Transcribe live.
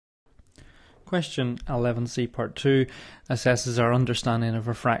Question 11c part 2 assesses our understanding of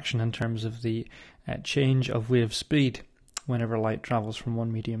refraction in terms of the change of wave speed whenever light travels from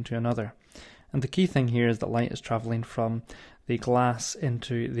one medium to another. And the key thing here is that light is travelling from the glass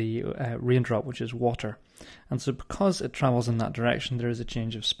into the raindrop, which is water. And so because it travels in that direction, there is a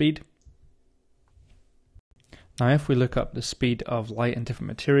change of speed. Now if we look up the speed of light in different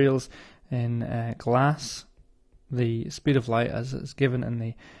materials in glass, the speed of light as is given in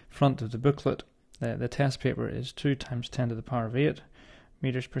the front of the booklet, the test paper is 2 times 10 to the power of 8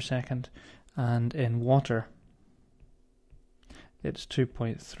 meters per second, and in water it's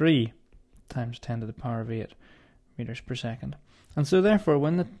 2.3 times 10 to the power of 8 meters per second. And so therefore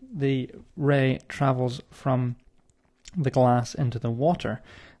when the ray travels from the glass into the water,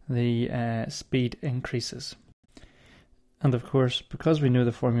 the speed increases. And of course, because we know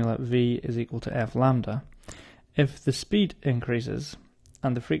the formula V is equal to F lambda, if the speed increases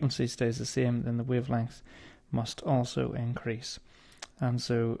and the frequency stays the same, then the wavelength must also increase. And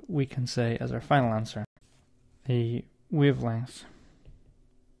so we can say as our final answer, the wavelength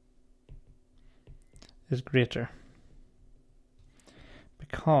is greater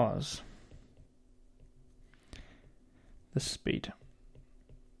because the speed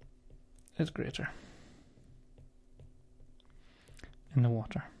is greater in the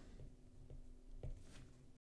water.